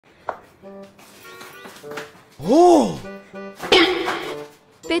哦，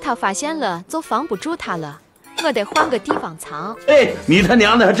被他发现了，就防不住他了。我得换个地方藏。哎，你他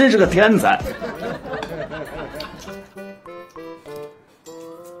娘的还真是个天才！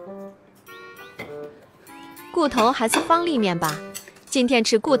骨头还是放里面吧。今天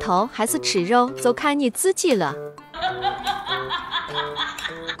吃骨头还是吃肉，就看你自己了。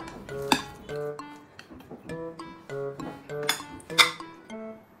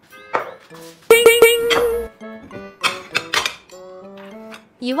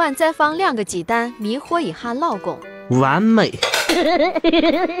一碗再放2个鸡蛋，迷惑一下老公。完美。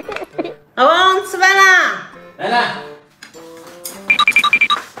老公，吃饭啦！来了。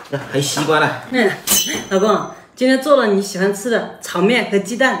还有西瓜呢。老公，今天做了你喜欢吃的炒面和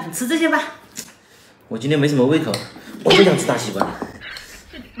鸡蛋，你吃这些吧。我今天没什么胃口，我不想吃大西瓜。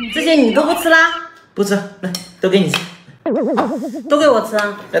这些你都不吃啦？不吃，来，都给你吃。都给我吃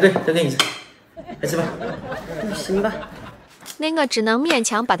啊？哎，对，都给你吃，来吃吧。行吧。那我只能勉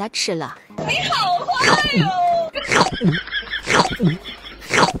强把它吃了。你好坏哟！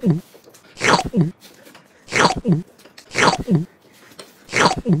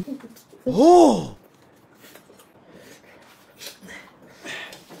哦，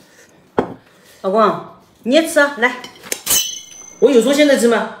老公，你也吃啊，来。我有说现在吃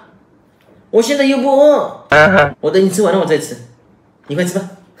吗？我现在又不饿，我等你吃完了我再吃，你快吃吧。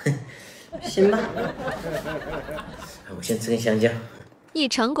行吧。我先吃根香蕉。已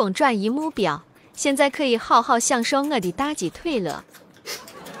成功转移目标，现在可以好好享受我的大鸡腿了。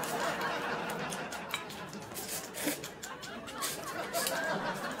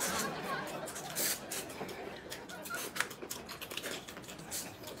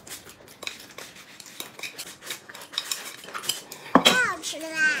太好吃了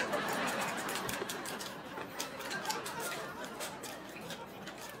啦！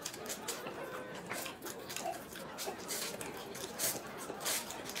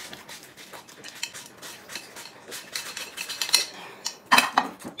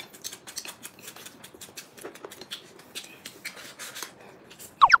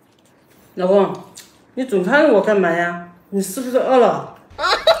老公，你总看我干嘛呀？你是不是饿了？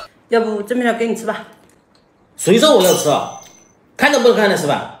要不这面条给你吃吧。谁说我要吃啊？看都不看了是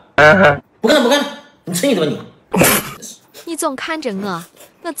吧？不看了不看了，你吃你的吧你。你总看着我，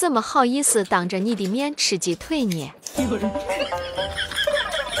我怎么好意思当着你的面吃鸡腿呢？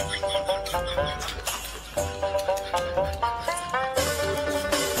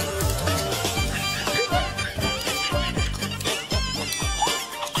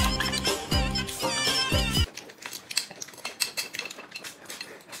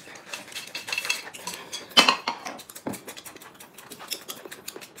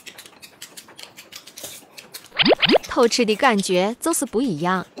偷吃的感觉就是不一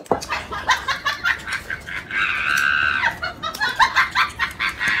样。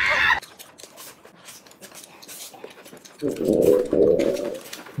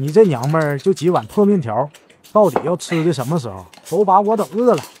你这娘们儿就几碗破面条，到底要吃的什么时候？都把我等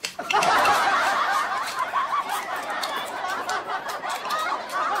饿了。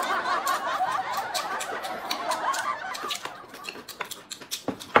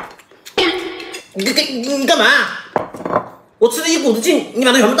你干嘛？我吃了一股子劲，你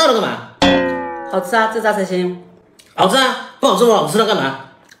把它全部倒了干嘛？好吃啊，这咋才行？好吃啊，不好吃我老吃了干嘛？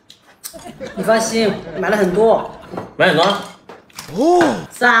你放心，买了很多。买很多？哦，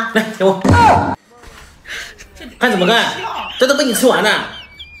是啊。来给我。看怎么看？这都被你吃完了。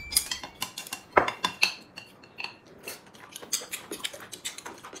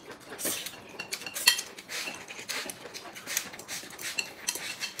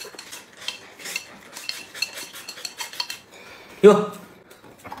哟，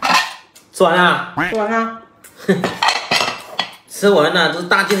吃完了？吃完了。吃完了，这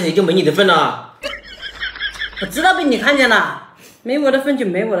大鸡腿就没你的份了。我知道被你看见了，没我的份就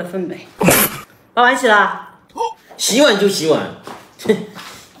没我的份呗。把碗洗了。洗碗就洗碗，哼，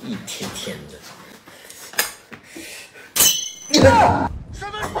一天天的。什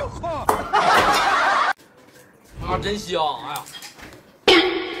么情况？啊，真香！哎呀，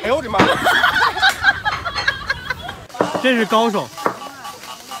哎呦我的妈！这是高手。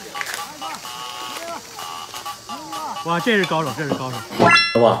哇，这是高手，这是高手。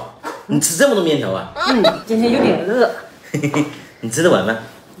老婆，你吃这么多面条啊？今天有点饿。你吃得完吗？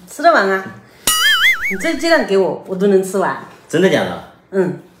吃得完啊。你这鸡蛋给我，我都能吃完。真的假的？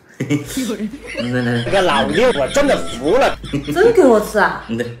嗯。来，这个老六我真的服了。真给我吃啊？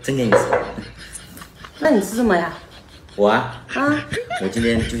对，真给你吃。那你吃什么呀？我啊，啊？我今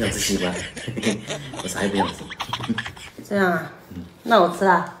天就想吃西瓜，我啥也不想吃。这样啊？那我吃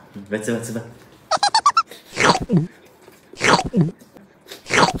了。来吃吧吃吧。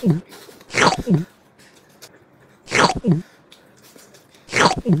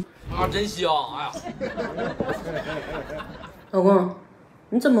啊，真香！哎呀，老公，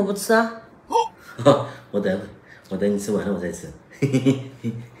你怎么不吃啊？我等会，我等你吃完了我再吃。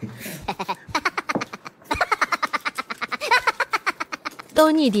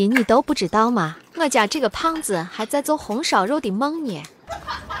都你的你都不知道吗？我家这个胖子还在做红烧肉的梦呢。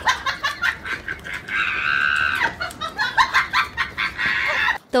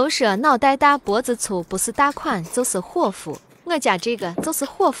都说脑袋大脖子粗，不是大款就是伙夫。我家这个就是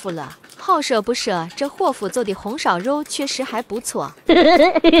伙夫了。好说不说，这伙夫做的红烧肉确实还不错。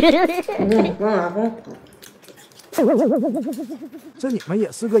这你们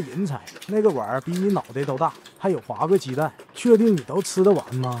也是个人才，那个碗儿比你脑袋都大，还有划个鸡蛋，确定你都吃得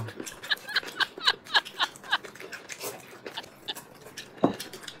完吗？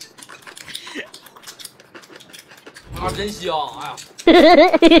啊，真香！哎呀，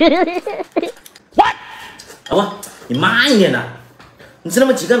老婆，你慢一点呐！你吃那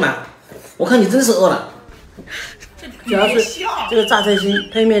么急干嘛？我看你真是饿了。主要是这个榨菜心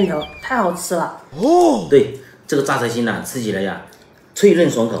配面条太好吃了。哦，对，这个榨菜心呐，吃起来呀，脆润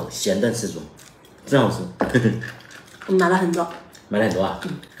爽口，咸淡适中，真好吃。我买了很多。买了很多啊？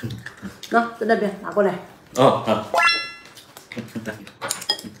那在那边拿过来。哦，好。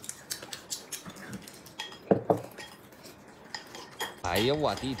哎呀，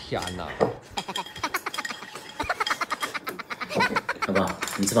我的天哪！老婆，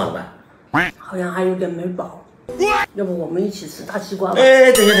你吃饱了吧？好像还有点没饱，要不我们一起吃大西瓜吧？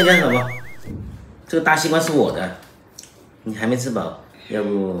哎，等一下，等一下，老婆，这个大西瓜是我的，你还没吃饱，要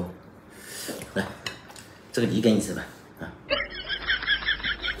不来，这个梨给你吃吧，啊。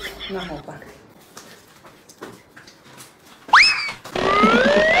那好吧。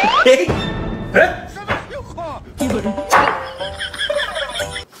嘿，哎，什么情况？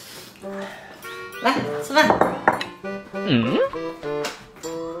来吃饭。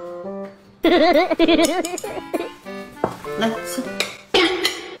来吃。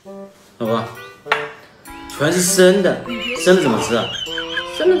老婆，全是生的，生的怎么吃啊？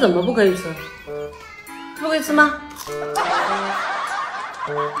生的怎么不可以吃？不可以吃吗？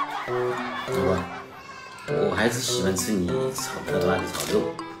老婆，我还是喜欢吃你炒的那个辣椒炒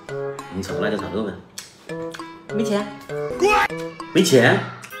肉，你炒个辣椒炒肉呗。没钱。没钱？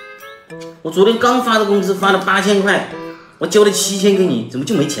我昨天刚发的工资，发了8000块，我交了7000给你，怎么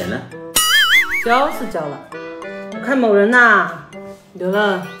就没钱了？交是交了，我看某人呐、留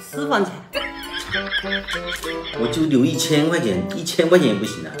了私房钱。我就留1000块钱，1000块钱也不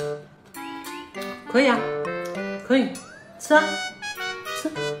行啊？可以啊，可以吃啊，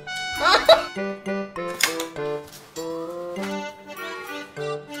吃。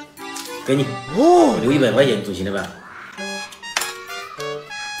给你，我留100块钱总行了吧？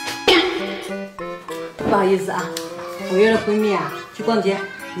不好意思啊，我约了闺蜜啊去逛街，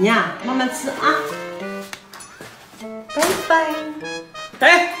你呀、慢慢吃啊。拜拜。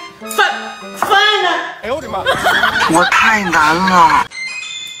哎，饭呢？哎呦我的妈！我太难了。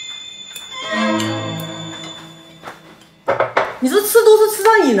你这吃都是吃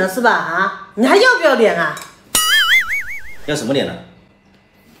上瘾了是吧？啊，你还要不要脸啊？要什么脸呢？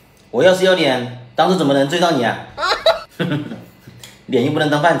我要是要脸，当初怎么能追到你啊？脸又不能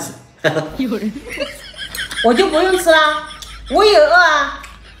当饭吃。我就不用吃啦，我也饿啊，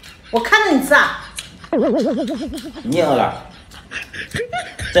我看着你吃啊。你也饿了？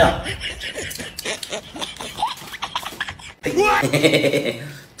这样，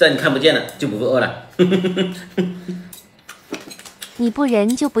这样你看不见了，就不会饿了。你不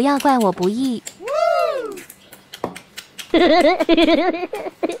仁就不要怪我不义。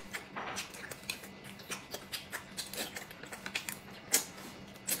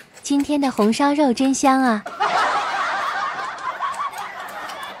今天的红烧肉真香啊！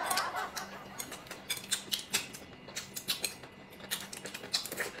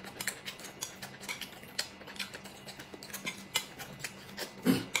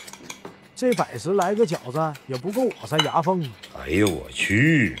这110来个饺子也不够我塞牙缝啊！哎呦我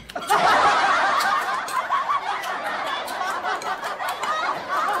去！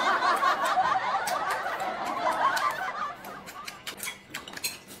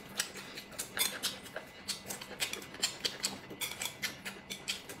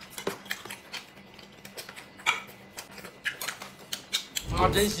啊，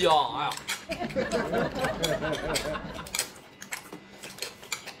真香！哎呀，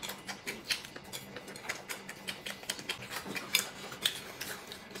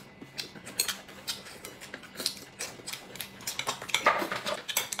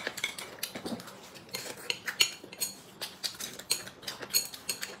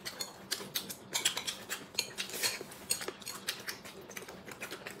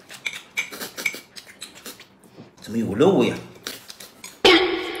怎么有肉味呀？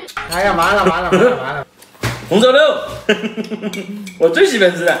哎呀，完了完了完了完了！红烧肉，我最喜欢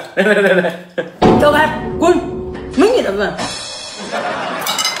吃的。来，走开，滚，没你的份。